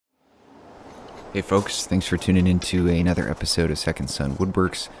Hey folks, thanks for tuning in to another episode of Second Son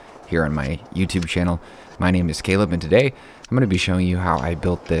Woodworks here on my YouTube channel. My name is Caleb, and today I'm going to be showing you how I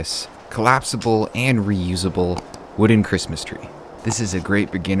built this collapsible and reusable wooden Christmas tree. This is a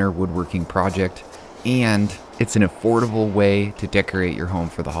great beginner woodworking project, and it's an affordable way to decorate your home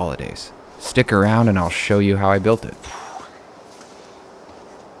for the holidays. Stick around and I'll show you how I built it.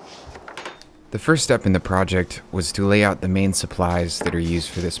 The first step in the project was to lay out the main supplies that are used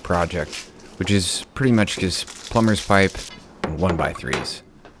for this project, which is pretty much just plumber's pipe and 1x3s.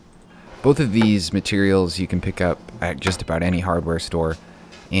 Both of these materials you can pick up at just about any hardware store,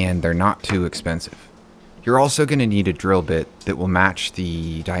 and they're not too expensive. You're also going to need a drill bit that will match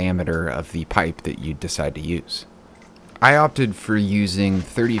the diameter of the pipe that you decide to use. I opted for using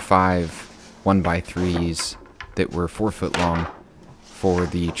 35 1x3s that were 4 foot long for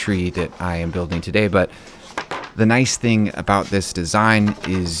the tree that I am building today, but the nice thing about this design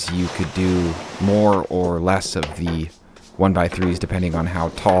is you could do more or less of the 1x3s depending on how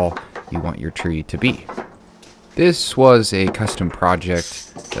tall you want your tree to be. This was a custom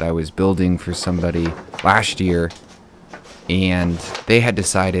project that I was building for somebody last year, and they had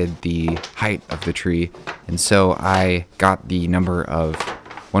decided the height of the tree, and so I got the number of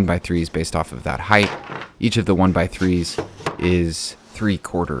 1x3s based off of that height. Each of the 1x3s is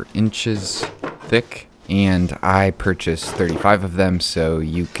 3/4 inches thick, and I purchased 35 of them, so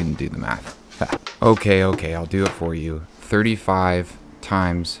you can do the math. Okay, I'll do it for you. 35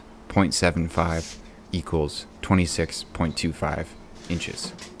 times 0.75 equals 26.25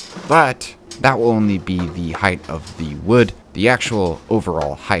 inches. But that will only be the height of the wood. The actual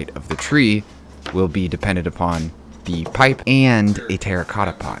overall height of the tree will be dependent upon the pipe and a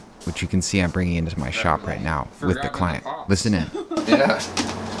terracotta pot, which you can see I'm bringing into my shop right now with the client. Listen in. Yeah.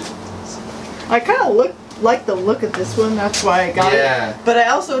 I kind of like the look of this one, that's why I got it. But I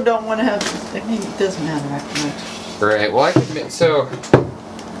also don't want to have, I mean, it doesn't matter that much. Right, well I can admit, so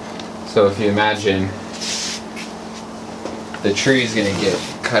if you imagine the tree's gonna get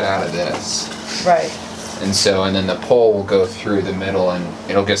cut out of this. Right. And then the pole will go through the middle and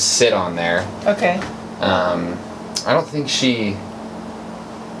it'll just sit on there. Okay. I don't think she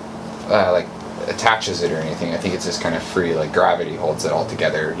like attaches it or anything. I think it's just kind of free, like gravity holds it all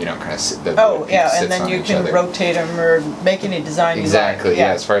together. You know, kind of sit. Oh yeah, and then you can rotate them or make any design. Exactly.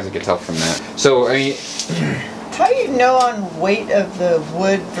 Yeah. As far as I could tell from that. So I mean, how do you know on weight of the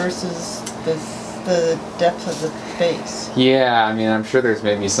wood versus the depth of the face? Yeah, I mean, I'm sure there's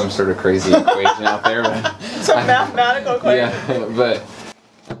maybe some sort of crazy equation out there, but some mathematical equation. Yeah, but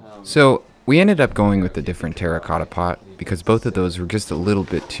So we ended up going with a different terracotta pot because both of those were just a little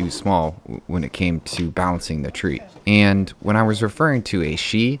bit too small when it came to balancing the tree. And when I was referring to a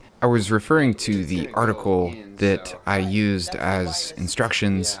she, I was referring to the article that I used as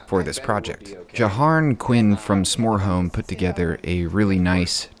instructions for this project. Jaharn Quinn from S'more Home put together a really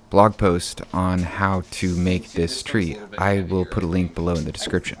nice blog post on how to make this tree. I will put a link below in the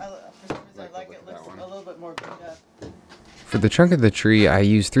description. For the trunk of the tree, I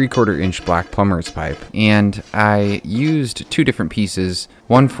used 3/4 inch black plumber's pipe, and I used 2 different pieces,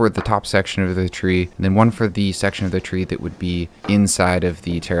 one for the top section of the tree, and then one for the section of the tree that would be inside of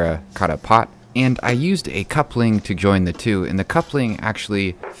the terracotta pot. And I used a coupling to join the two, and the coupling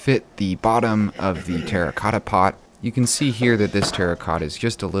actually fit the bottom of the terracotta pot. You can see here that this terracotta is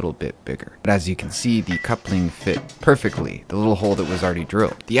just a little bit bigger. But as you can see, the coupling fit perfectly, the little hole that was already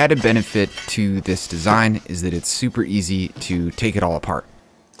drilled. The added benefit to this design is that it's super easy to take it all apart.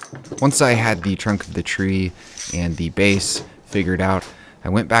 Once I had the trunk of the tree and the base figured out, I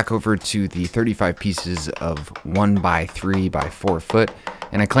went back over to the 35 pieces of 1x3 by 4 foot,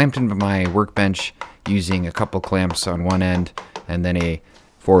 and I clamped into my workbench using a couple clamps on one end and then a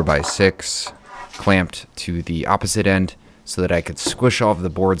 4x6 clamped to the opposite end so that I could squish all of the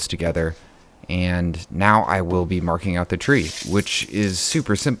boards together. And now I will be marking out the tree, which is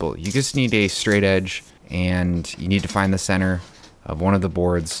super simple. You just need a straight edge, and you need to find the center of one of the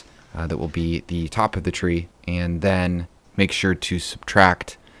boards that will be the top of the tree, and then make sure to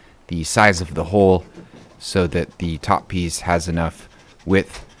subtract the size of the hole so that the top piece has enough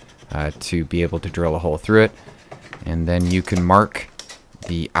width to be able to drill a hole through it. And then you can mark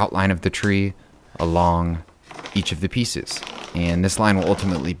the outline of the tree along each of the pieces, and this line will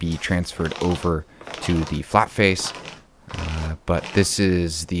ultimately be transferred over to the flat face, but this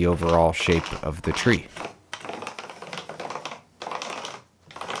is the overall shape of the tree.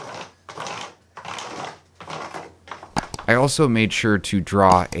 I also made sure to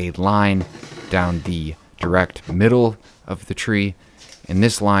draw a line down the direct middle of the tree, and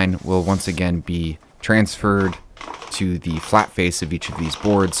this line will once again be transferred to the flat face of each of these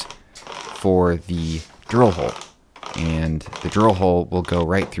boards for the drill hole. And the drill hole will go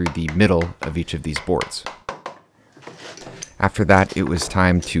right through the middle of each of these boards. After that, it was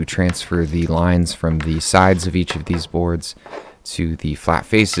time to transfer the lines from the sides of each of these boards to the flat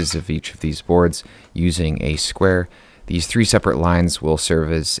faces of each of these boards using a square. These 3 separate lines will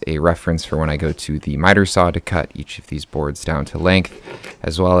serve as a reference for when I go to the miter saw to cut each of these boards down to length,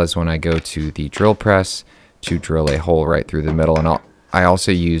 as well as when I go to the drill press to drill a hole right through the middle. And I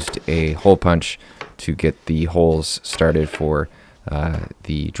also used a hole punch to get the holes started for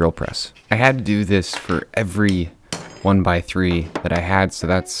the drill press. I had to do this for every 1x3 that I had, so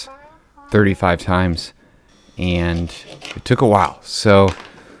that's 35 times, and it took a while. So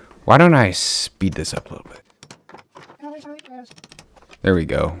why don't I speed this up a little bit? There we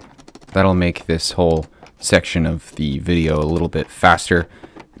go. That'll make this whole section of the video a little bit faster,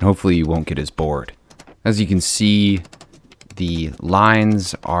 and hopefully you won't get as bored. As you can see, the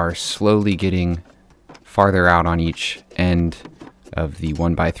lines are slowly getting farther out on each end of the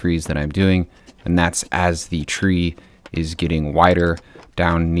 1x3s that I'm doing, and that's as the tree is getting wider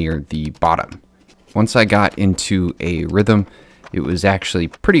down near the bottom. Once I got into a rhythm, it was actually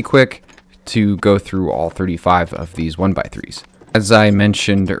pretty quick to go through all 35 of these 1x3s. As I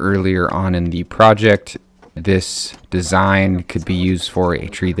mentioned earlier on in the project, this design could be used for a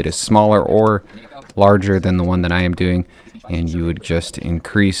tree that is smaller or larger than the one that I am doing, and you would just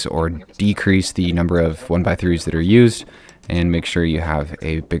increase or decrease the number of 1x3s that are used and make sure you have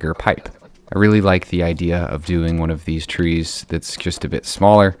a bigger pipe. I really like the idea of doing one of these trees that's just a bit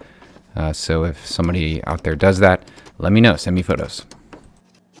smaller, so if somebody out there does that, let me know, send me photos.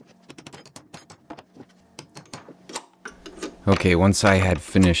 Okay, once I had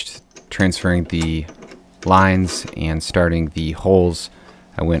finished transferring the lines and starting the holes,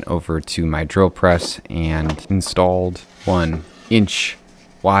 I went over to my drill press and installed 1-inch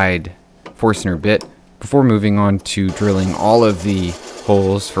wide Forstner bit. Before moving on to drilling all of the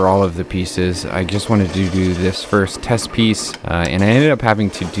holes for all of the pieces, I just wanted to do this first test piece, and I ended up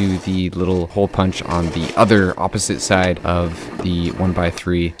having to do the little hole punch on the other opposite side of the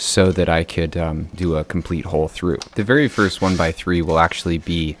 1x3 so that I could do a complete hole through. The very first 1x3 will actually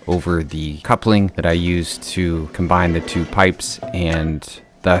be over the coupling that I used to combine the 2 pipes, and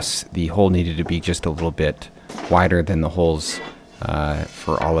thus the hole needed to be just a little bit wider than the holes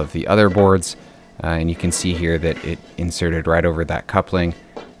for all of the other boards. And you can see here that it inserted right over that coupling,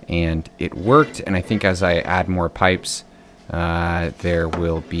 and it worked. And I think as I add more pipes, there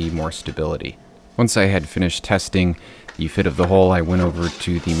will be more stability. Once I had finished testing the fit of the hole, I went over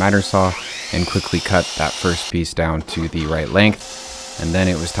to the miter saw and quickly cut that first piece down to the right length. And then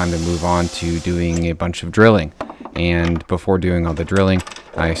it was time to move on to doing a bunch of drilling. And before doing all the drilling,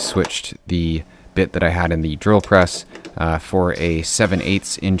 I switched the bit that I had in the drill press for a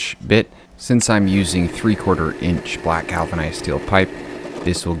 7/8 inch bit. Since I'm using 3/4 inch black galvanized steel pipe,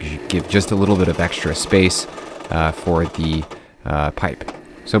 this will give just a little bit of extra space for the pipe.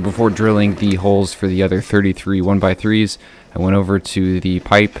 So before drilling the holes for the other 33 1x3s, I went over to the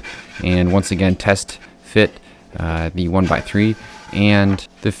pipe and once again test fit the 1x3, and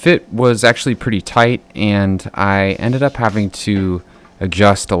the fit was actually pretty tight, and I ended up having to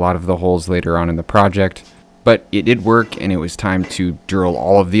adjust a lot of the holes later on in the project, but it did work, and it was time to drill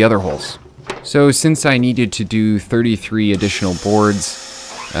all of the other holes. So since I needed to do 33 additional boards,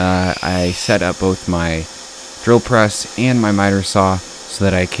 I set up both my drill press and my miter saw so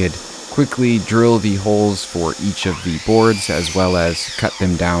that I could quickly drill the holes for each of the boards as well as cut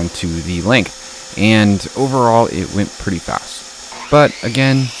them down to the length. And overall, it went pretty fast. But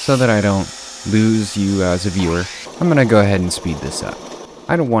again, so that I don't lose you as a viewer, I'm going to go ahead and speed this up.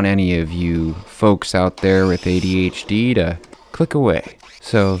 I don't want any of you folks out there with ADHD to click away.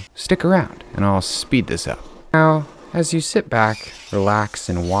 So stick around and I'll speed this up. Now, as you sit back, relax,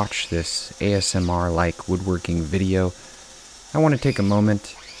 and watch this ASMR-like woodworking video, I want to take a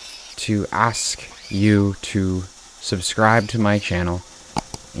moment to ask you to subscribe to my channel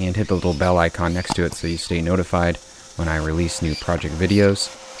and hit the little bell icon next to it so you stay notified when I release new project videos.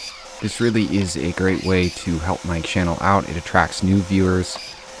 This really is a great way to help my channel out. It attracts new viewers,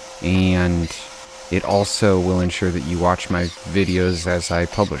 and it also will ensure that you watch my videos as I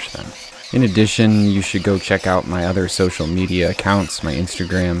publish them. In addition, you should go check out my other social media accounts, my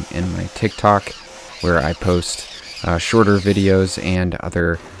Instagram and my TikTok, where I post shorter videos and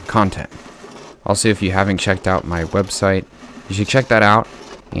other content. Also, if you haven't checked out my website, you should check that out.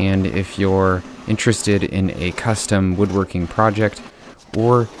 And if you're interested in a custom woodworking project,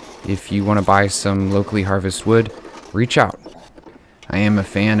 or if you want to buy some locally harvested wood, reach out. I am a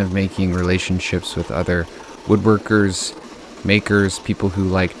fan of making relationships with other woodworkers makers, people who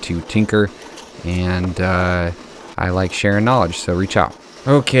like to tinker, and I like sharing knowledge, so reach out.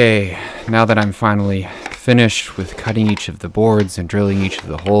 Okay, now that I'm finally finished with cutting each of the boards and drilling each of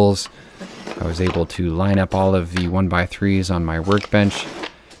the holes, I was able to line up all of the 1x3s on my workbench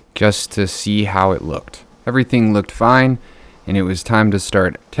just to see how it looked. Everything looked fine, and it was time to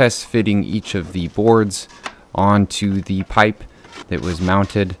start test fitting each of the boards onto the pipe that was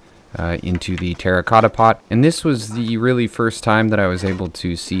mounted into the terracotta pot. And this was the really first time that I was able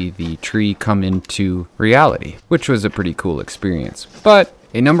to see the tree come into reality, which was a pretty cool experience. But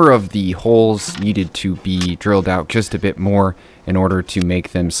a number of the holes needed to be drilled out just a bit more in order to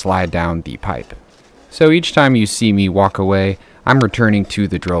make them slide down the pipe. So each time you see me walk away, I'm returning to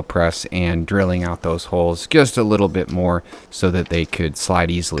the drill press and drilling out those holes just a little bit more so that they could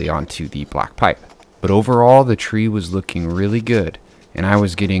slide easily onto the black pipe. But overall, the tree was looking really good, and I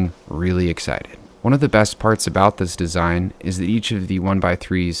was getting really excited. One of the best parts about this design is that each of the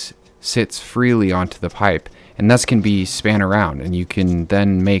 1x3s sits freely onto the pipe, and thus can be span around, and you can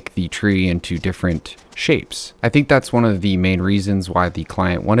then make the tree into different shapes. I think that's one of the main reasons why the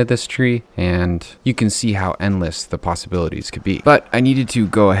client wanted this tree, and you can see how endless the possibilities could be. But I needed to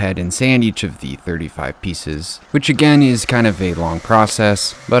go ahead and sand each of the 35 pieces, which again is kind of a long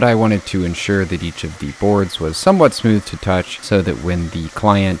process, but I wanted to ensure that each of the boards was somewhat smooth to touch so that when the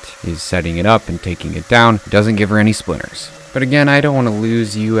client is setting it up and taking it down, it doesn't give her any splinters. But again, I don't want to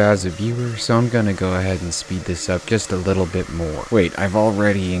lose you as a viewer, so I'm going to go ahead and speed this up just a little bit more. Wait, I've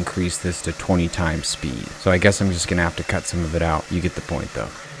already increased this to 20 times speed, so I guess I'm just going to have to cut some of it out. You get the point, though.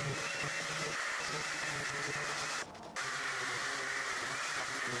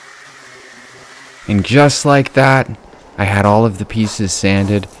 And just like that, I had all of the pieces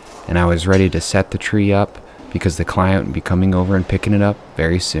sanded, and I was ready to set the tree up because the client would be coming over and picking it up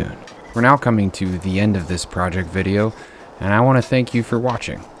very soon. We're now coming to the end of this project video, and I want to thank you for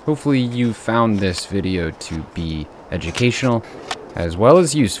watching. Hopefully you found this video to be educational as well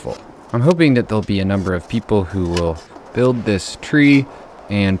as useful. I'm hoping that there'll be a number of people who will build this tree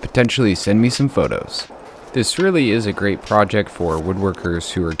and potentially send me some photos. This really is a great project for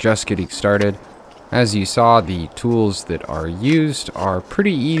woodworkers who are just getting started. As you saw, the tools that are used are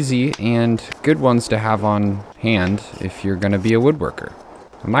pretty easy and good ones to have on hand if you're going to be a woodworker.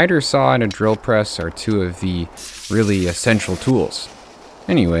 A miter saw and a drill press are two of the really essential tools.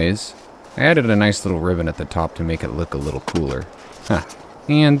 Anyways, I added a nice little ribbon at the top to make it look a little cooler.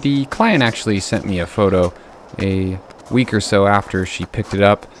 And the client actually sent me a photo a week or so after she picked it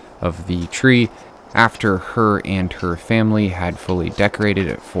up of the tree after her and her family had fully decorated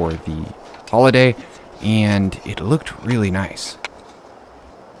it for the holiday, and it looked really nice.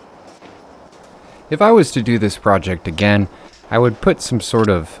 If I was to do this project again, I would put some sort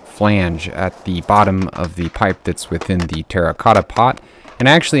of flange at the bottom of the pipe that's within the terracotta pot, and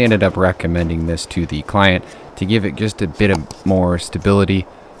I actually ended up recommending this to the client to give it just a bit of more stability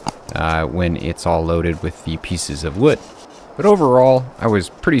when it's all loaded with the pieces of wood. But overall, I was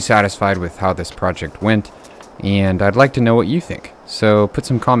pretty satisfied with how this project went, and I'd like to know what you think, so put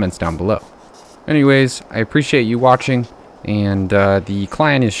some comments down below. Anyways, I appreciate you watching, and the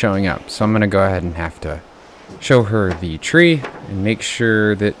client is showing up, so I'm going to go ahead and have to show her the tree and make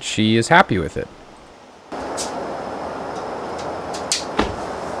sure that she is happy with it.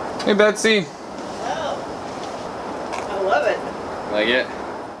 Hey Betsy. Oh, I love it. Like it?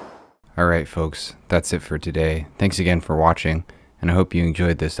 Alright folks, that's it for today. Thanks again for watching, and I hope you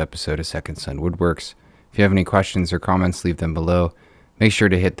enjoyed this episode of Second Son Woodworks. If you have any questions or comments, leave them below. Make sure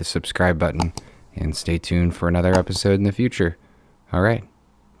to hit the subscribe button, and stay tuned for another episode in the future. Alright,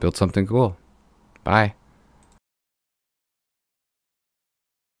 build something cool. Bye.